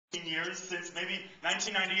years since maybe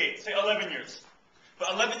 1998, say 11 years.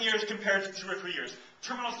 But 11 years compared to 2 or 3 years.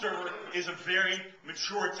 Terminal server is a very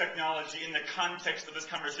mature technology in the context of this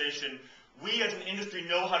conversation. We as an industry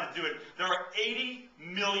know how to do it. There are 80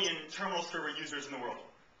 million terminal server users in the world.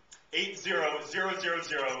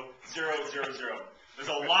 80,000,000. There's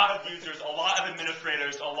a lot of users, a lot of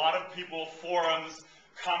administrators, a lot of people, forums,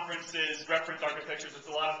 conferences, reference architectures. There's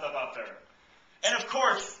a lot of stuff out there. And of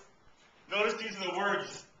course, notice these are the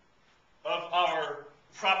words of our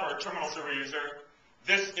proper terminal server user.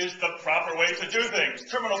 This is the proper way to do things.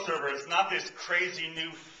 Terminal server is not this crazy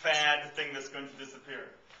new fad thing that's going to disappear.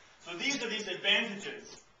 So these are these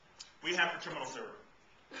advantages we have for terminal server.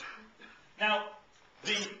 Now,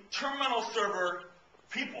 the terminal server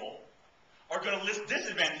people are going to list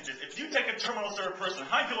disadvantages. If you take a terminal server person,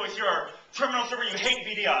 how many people here are terminal server, you hate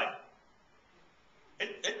VDI?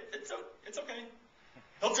 It's okay.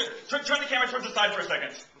 Turn the camera towards the side for a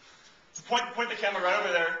second. So point the camera right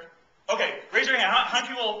over there. Okay, raise your hand. How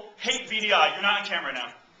many people hate VDI? You're not on camera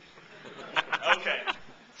now. Okay.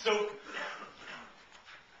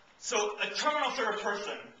 So a terminal server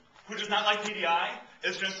person who does not like VDI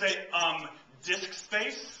is going to say, disk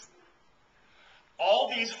space. All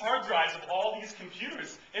these hard drives of all these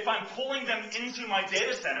computers, if I'm pulling them into my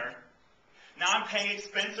data center, now I'm paying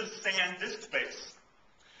expensive SAN disk space.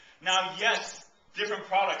 Now, yes, different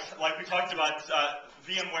products, like we talked about,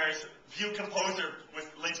 VMware's View Composer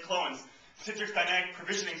with linked clones, Citrix Dynamic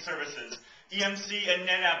Provisioning Services, EMC and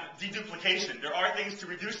NetApp deduplication. There are things to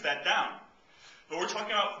reduce that down. But we're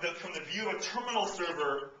talking about from the view of a terminal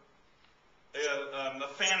server, a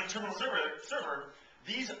fan of terminal server,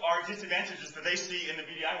 these are disadvantages that they see in the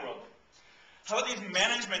VDI world. How about these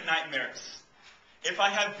management nightmares? If I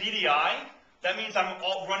have VDI, that means I'm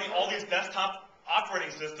running all these desktop operating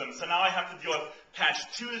systems. So now I have to deal with Patch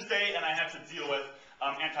Tuesday, and I have to deal with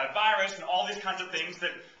antivirus, and all these kinds of things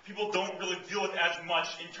that people don't really deal with as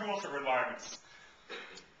much in terminal server environments.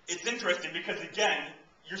 It's interesting because, again,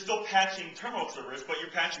 you're still patching terminal servers, but you're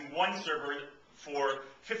patching one server for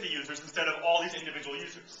 50 users instead of all these individual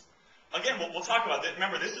users. Again, we'll talk about this.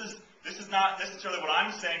 Remember, this is not necessarily what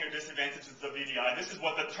I'm saying are disadvantages of VDI. This is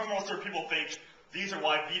what the terminal server people think. These are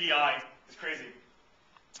why VDI is crazy.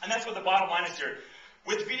 And that's what the bottom line is here.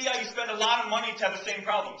 With VDI, you spend a lot of money to have the same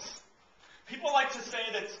problems. People like to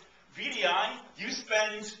say that VDI, you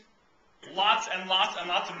spend lots and lots and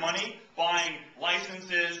lots of money buying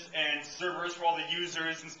licenses and servers for all the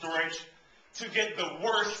users and storage to get the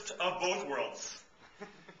worst of both worlds.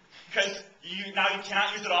 Because now you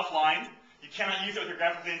cannot use it offline, you cannot use it with your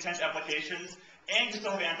graphically intense applications, and you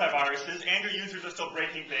still have antiviruses, and your users are still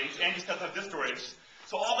breaking things, and you still have disk storage.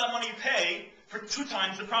 So all that money you pay for 2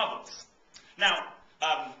 times the problems. Now,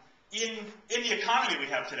 in the economy we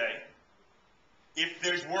have today, if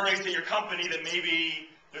there's worries at your company that maybe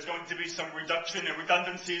there's going to be some reduction in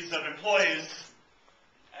redundancies of employees,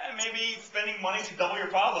 maybe spending money to double your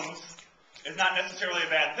problems is not necessarily a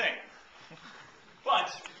bad thing.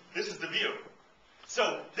 But this is the view.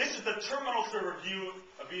 So this is the terminal server view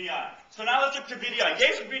of VDI. So now let's look to VDI.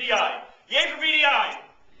 Yay for VDI! Yay for VDI! Yeah.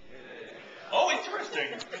 Oh,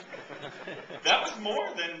 interesting. That was more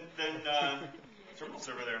than terminal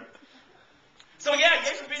server there. So yeah,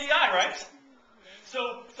 yay for VDI, right?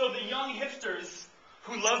 So the young hipsters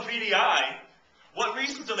who love VDI, what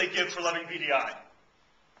reasons do they give for loving VDI?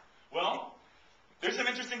 Well, there's some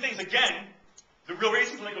interesting things. Again, the real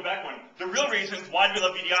reasons, let me go back one. The real reasons why do we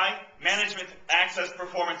love VDI? Management, access,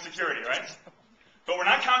 performance, security, right? But we're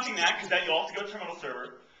not counting that because that you also go to terminal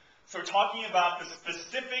server. So we're talking about the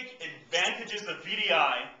specific advantages of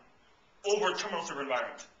VDI over terminal server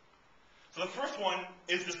environment. So the first one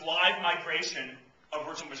is this live migration of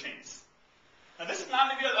virtual machines. Now this is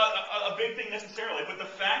not maybe a big thing necessarily, but the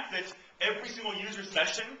fact that every single user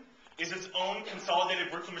session is its own consolidated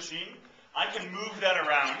virtual machine, I can move that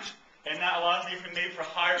around, and that allows me maybe for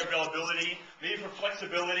higher availability, maybe for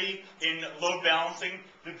flexibility in load balancing,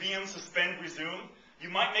 the VM suspend resume. You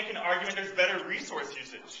might make an argument there's better resource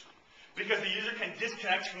usage, because the user can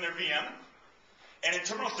disconnect from their VM, and in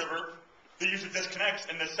terminal server, the user disconnects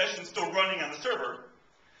and the session's still running on the server.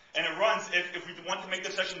 And it runs, if we want to make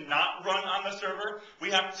the session not run on the server,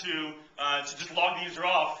 we have to just log the user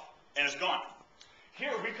off and it's gone.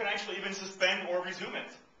 Here we could actually even suspend or resume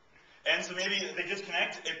it. And so maybe they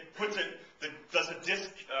disconnect, it puts it, does a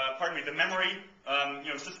disk, the memory,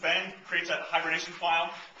 suspend, creates a hibernation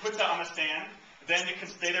file, puts that on the stand, then it can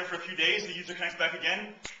stay there for a few days, the user connects back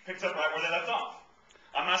again, picks up right where they left off.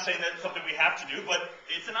 I'm not saying that's something we have to do, but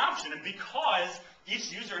it's an option. And because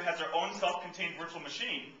each user has their own self-contained virtual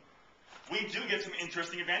machine, we do get some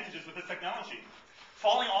interesting advantages with this technology.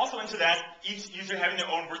 falling also into that, each user having their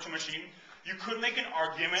own virtual machine, you could make an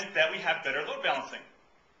argument that we have better load balancing.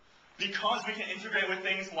 Because we can integrate with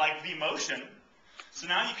things like vMotion, so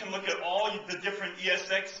now you can look at all the different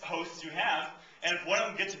ESX hosts you have, and if one of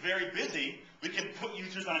them gets very busy, we can put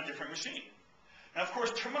users on a different machine. Now, of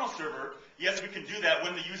course, terminal server, yes, we can do that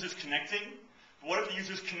when the user's connecting. But what if the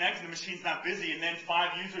users connect and the machine's not busy, and then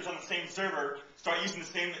 5 users on the same server start using the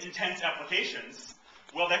same intense applications?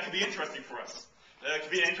 Well, that could be interesting for us. That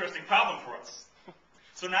could be an interesting problem for us.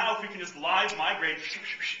 So now if we can just live migrate,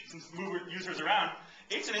 move users around,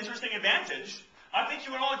 it's an interesting advantage. I think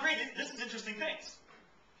you would all agree this is interesting things.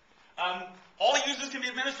 All users can be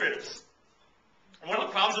administrators. One of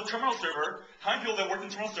the problems with terminal server, how many people that work in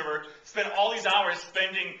terminal server spend all these hours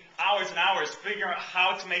spending hours and hours figuring out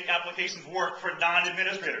how to make applications work for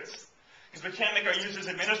non-administrators? Because we can't make our users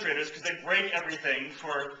administrators because they break everything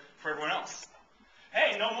for everyone else.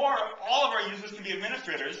 Hey, no more. All of our users can be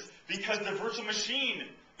administrators because the virtual machine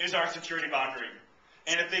is our security boundary.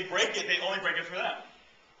 And if they break it, they only break it for them.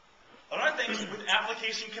 Another thing is with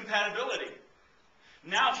application compatibility.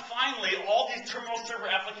 Now, finally, all these terminal server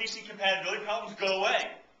application compatibility problems go away.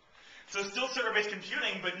 So still server-based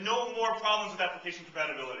computing, but no more problems with application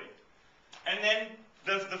compatibility. And then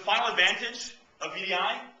the final advantage of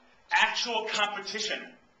VDI, actual competition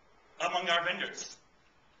among our vendors.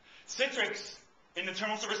 Citrix in the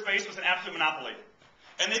terminal server space was an absolute monopoly.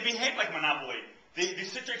 And they behaved like a monopoly. The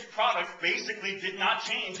Citrix product basically did not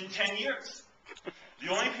change in 10 years. The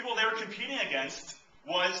only people they were competing against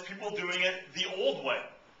was people doing it the old way.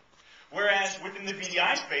 Whereas within the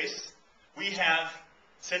VDI space, we have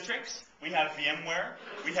Citrix, we have VMware,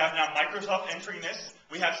 we have now Microsoft entering this,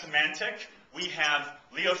 we have Symantec, we have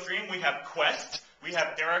LeoStream, we have Quest, we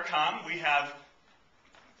have Ericom, we have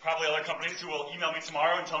probably other companies who will email me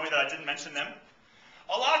tomorrow and tell me that I didn't mention them.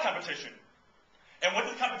 A lot of competition. And what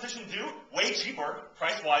does competition do? Way cheaper,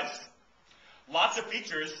 price-wise. Lots of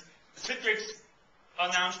features. Citrix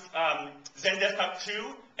announced Zen Desktop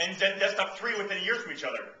 2 and Zen Desktop 3 within a year from each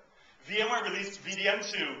other. VMware released VDM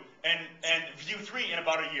 2 and View 3 in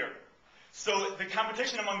about a year. So the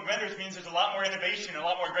competition among vendors means there's a lot more innovation and a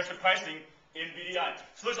lot more aggressive pricing in VDI.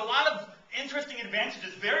 So there's a lot of interesting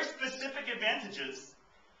advantages, very specific advantages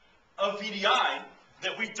of VDI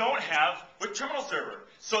that we don't have with terminal server.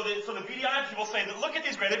 So the VDI people say, that look at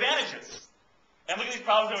these great advantages. And look at these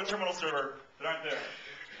problems with terminal server that aren't there.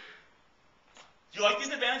 Do you like these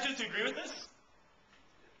advantages? Do you agree with this?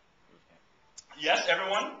 Yes,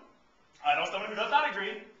 everyone? I know someone who does not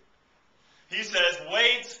agree. He says,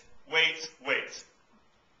 wait, wait, wait.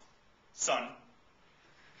 Son,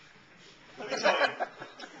 let me tell you,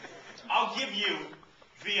 I'll give you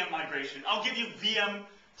VM migration. I'll give you VM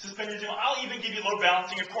suspended. I'll even give you load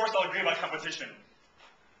balancing. Of course, I'll agree about competition.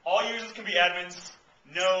 All users can be admins.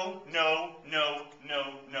 No, no, no,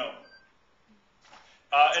 no, no.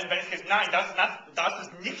 In Benny's case, nein, das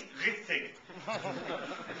ist nicht richtig.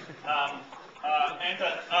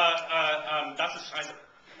 Das ist scheiße.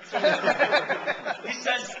 So,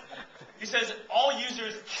 he says all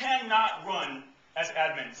users cannot run as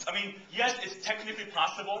admins. I mean, yes, it's technically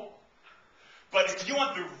possible, but if you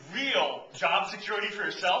want the real job security for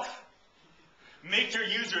yourself, make your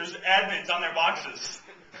users admins on their boxes.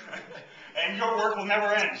 And your work will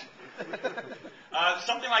never end.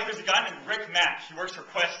 Something like, there's a guy named Rick Mack. He works for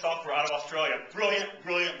Quest Software out of Australia. Brilliant,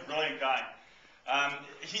 brilliant, brilliant guy.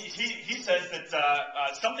 He says that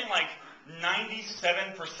something like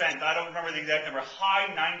 97%, I don't remember the exact number, high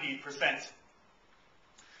 90%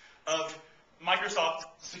 of Microsoft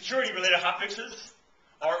security-related hotfixes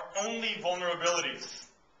are only vulnerabilities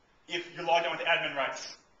if you're logged in with admin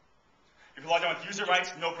rights. If you're logged in with user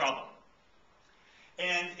rights, no problem.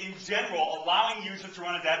 And in general, allowing users to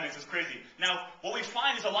run as admins is crazy. Now, what we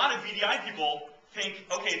find is a lot of VDI people think,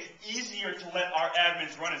 okay, it's easier to let our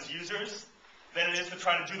admins run as users than it is to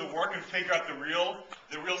try to do the work and figure out the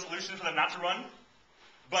real solution for them not to run.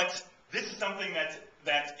 But this is something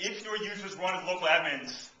that if your users run as local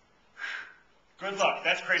admins, good luck.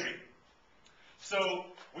 That's crazy. So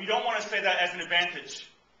we don't want to say that as an advantage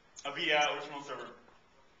of the original server.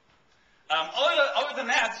 Other than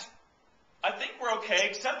that, I think we're okay,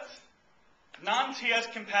 except non-TS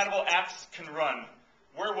compatible apps can run.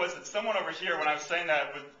 Where was it? Someone over here, when I was saying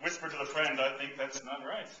that, would whisper to the friend, I think that's not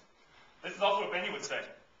right. This is also what Benny would say.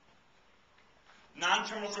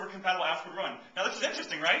 Non-terminal server compatible apps would run. Now this is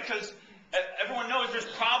interesting, right? Because everyone knows there's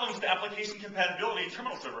problems with application compatibility in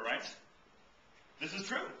terminal server, right? This is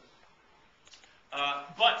true.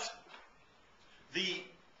 But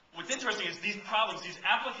what's interesting is these problems, these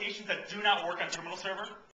applications that do not work on terminal server,